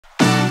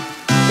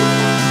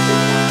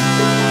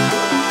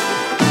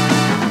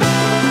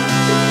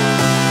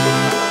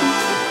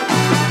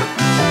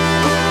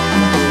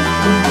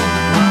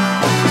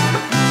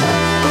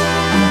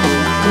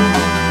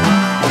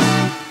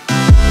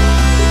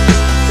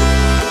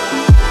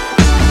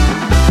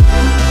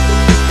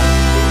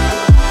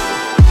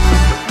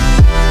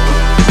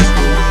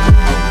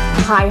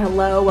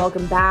Hello,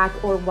 welcome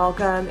back, or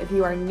welcome if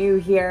you are new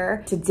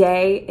here.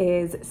 Today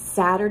is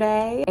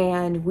Saturday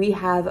and we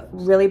have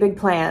really big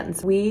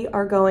plans. We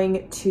are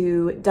going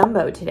to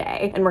Dumbo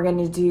today and we're going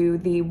to do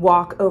the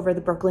walk over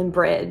the Brooklyn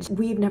Bridge.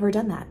 We've never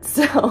done that,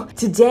 so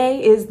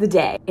today is the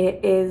day.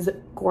 It is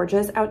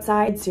gorgeous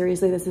outside.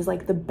 Seriously, this is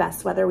like the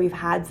best weather we've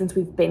had since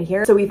we've been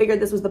here. So we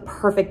figured this was the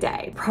perfect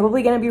day.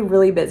 Probably gonna be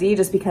really busy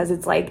just because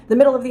it's like the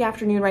middle of the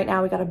afternoon right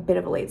now. We got a bit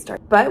of a late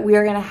start, but we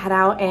are gonna head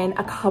out in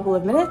a couple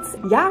of minutes.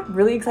 Yeah,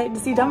 really excited to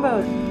see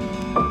Dumbo.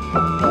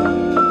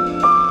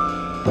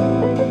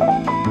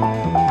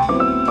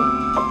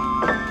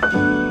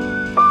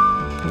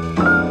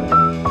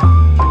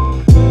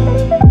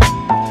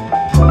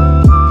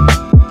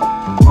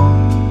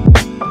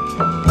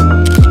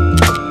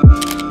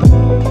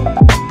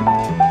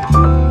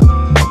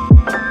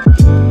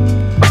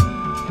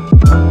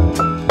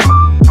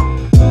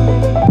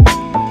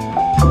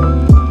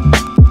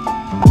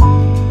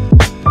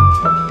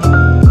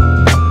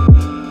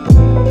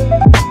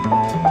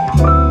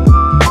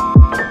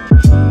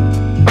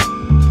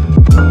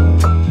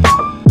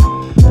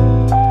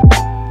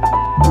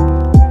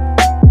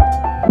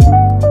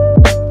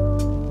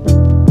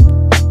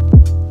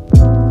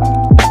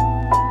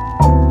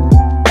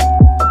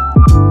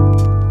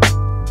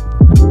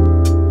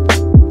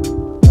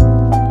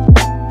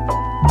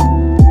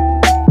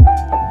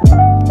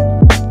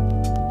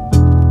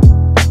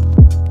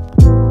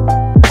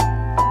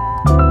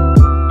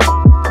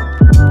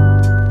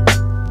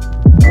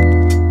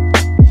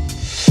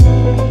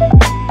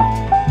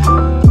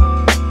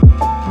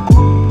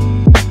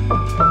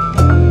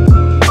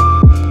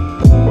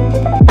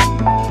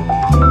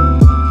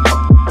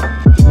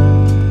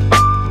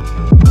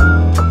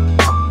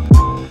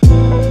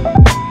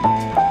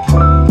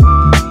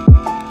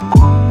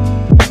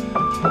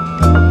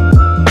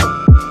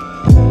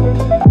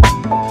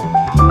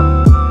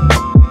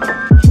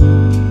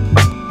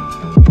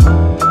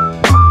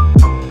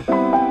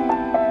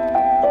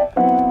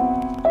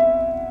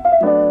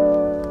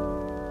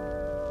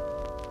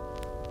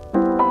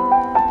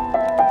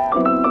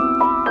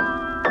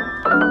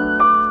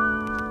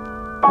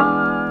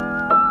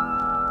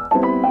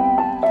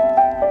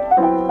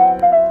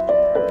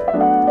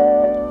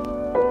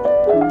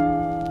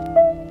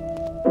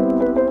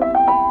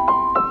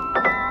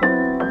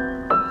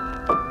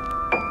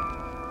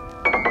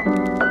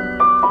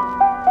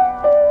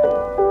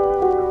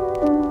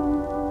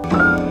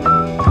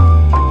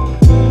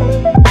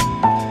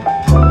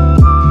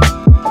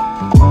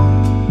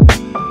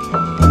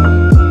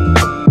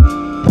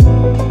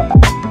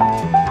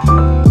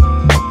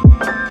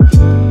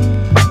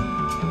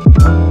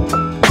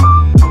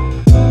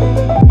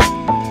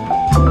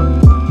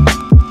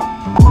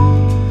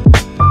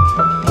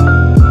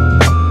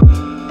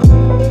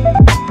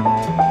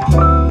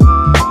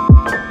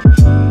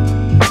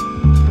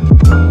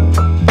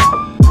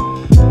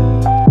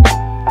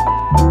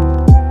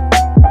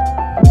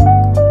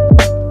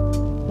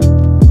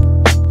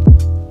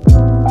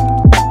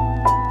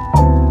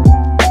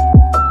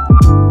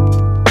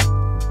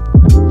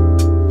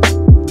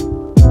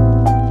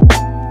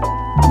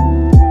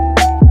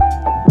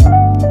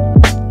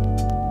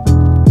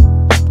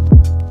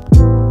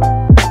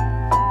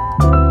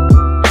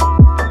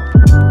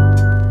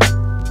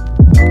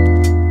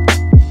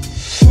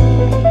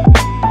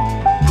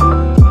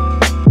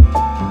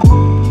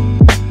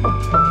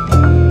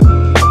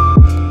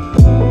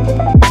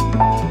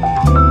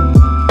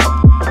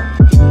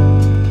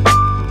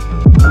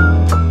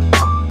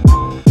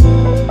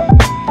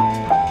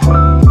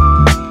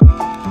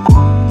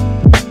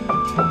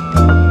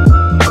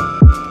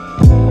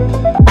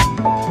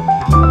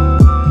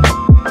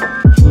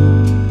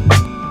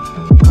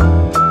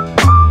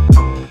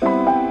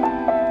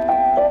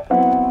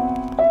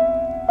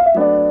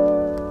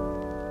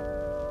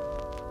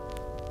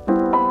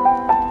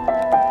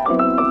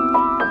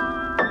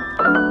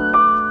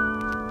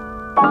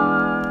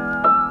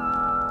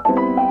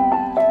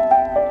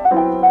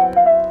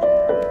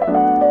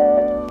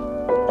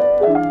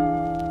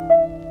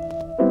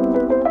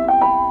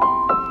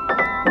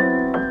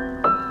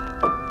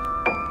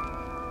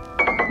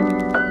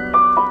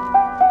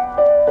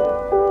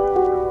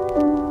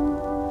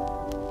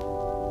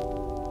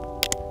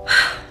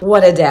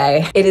 What a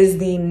day. It is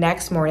the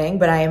next morning,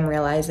 but I am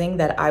realizing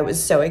that I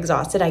was so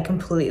exhausted. I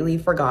completely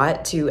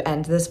forgot to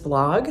end this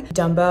vlog.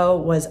 Dumbo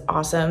was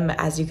awesome,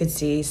 as you could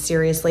see.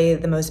 Seriously,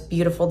 the most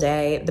beautiful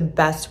day, the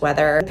best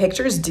weather. The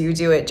pictures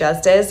do it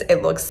justice.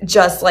 It looks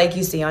just like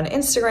you see on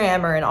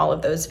Instagram or in all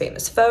of those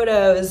famous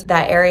photos.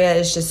 That area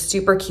is just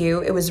super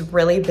cute. It was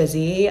really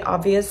busy,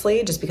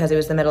 obviously, just because it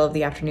was the middle of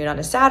the afternoon on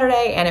a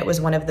Saturday, and it was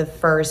one of the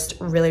first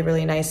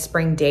really nice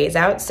spring days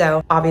out.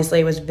 So obviously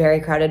it was very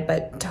crowded,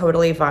 but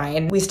totally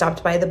fine. We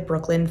stopped by the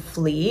Brooklyn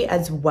Flea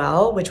as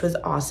well, which was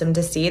awesome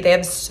to see. They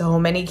have so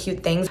many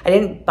cute things. I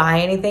didn't buy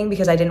anything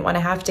because I didn't want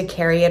to have to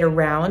carry it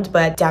around,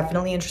 but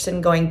definitely interested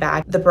in going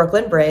back. The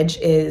Brooklyn Bridge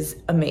is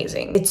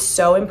amazing. It's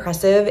so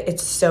impressive.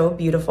 It's so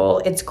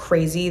beautiful. It's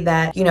crazy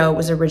that, you know, it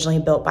was originally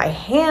built by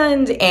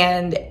hand,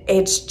 and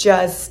it's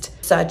just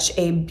such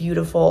a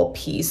beautiful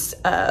piece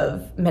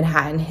of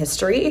Manhattan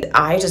history.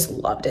 I just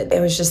loved it. It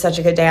was just such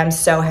a good day. I'm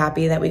so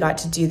happy that we got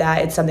to do that.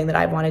 It's something that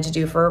I've wanted to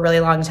do for a really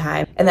long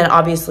time. And then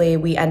obviously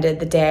we ended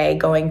the day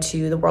going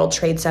to the World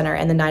Trade Center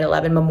and the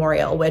 9/11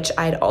 Memorial, which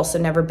I'd also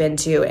never been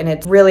to. And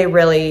it's really,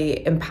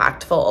 really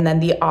impactful. And then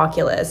the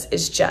Oculus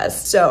is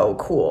just so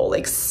cool.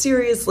 Like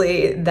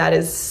seriously, that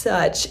is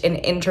such an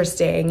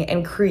interesting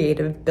and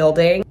creative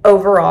building.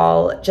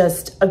 Overall,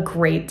 just a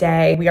great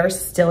day. We are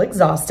still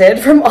exhausted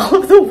from all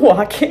of the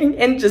walking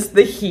and just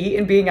the heat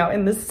and being out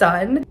in the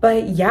sun.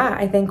 But yeah,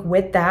 I think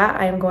with that,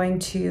 I am going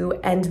to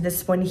end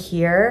this one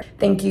here.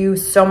 Thank you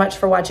so much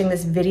for watching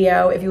this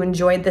video. If you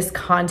enjoyed this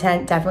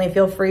content, definitely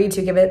feel free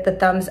to give it the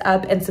thumbs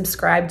up and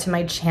subscribe to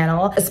my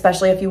channel,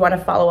 especially if you want to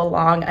follow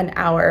along on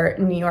our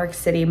New York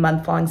City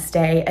month-long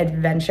stay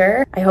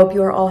adventure. I hope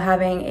you are all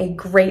having a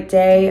great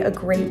day, a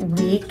great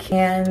week,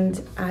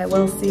 and I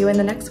will see you in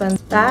the next one.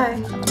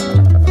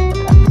 Bye.